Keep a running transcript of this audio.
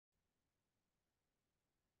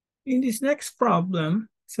In this next problem,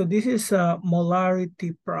 so this is a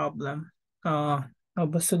molarity problem of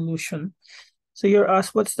a solution. So you're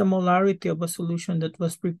asked what's the molarity of a solution that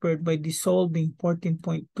was prepared by dissolving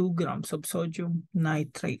 14.2 grams of sodium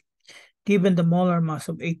nitrate, given the molar mass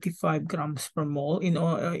of 85 grams per mole in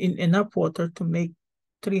enough water to make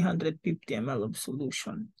 350 ml of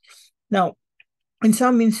solution. Now, in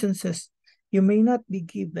some instances, you may not be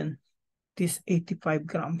given this 85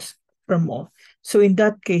 grams per mole. So in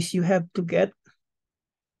that case, you have to get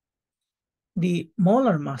the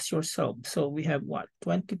molar mass yourself. So we have what?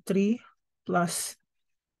 23 plus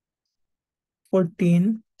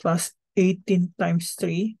 14 plus 18 times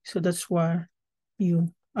 3. So that's where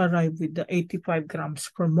you arrive with the 85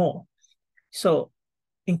 grams per mole. So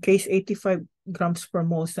in case 85 grams per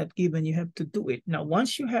mole is not given, you have to do it. Now,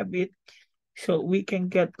 once you have it, so we can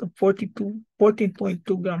get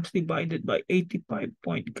 14.2 grams divided by 85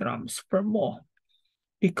 grams per mole,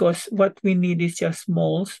 because what we need is just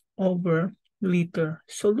moles over liter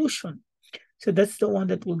solution. So that's the one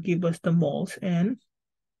that will give us the moles, and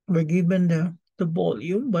we're given the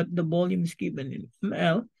volume, but the volume is given in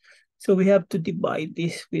ml. So we have to divide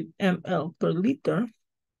this with ml per liter.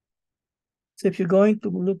 So if you're going to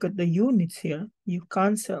look at the units here, you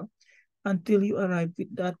cancel until you arrive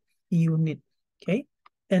with that unit, okay?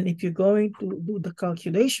 And if you're going to do the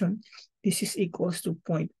calculation, this is equals to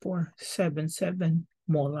 0.477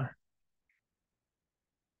 molar.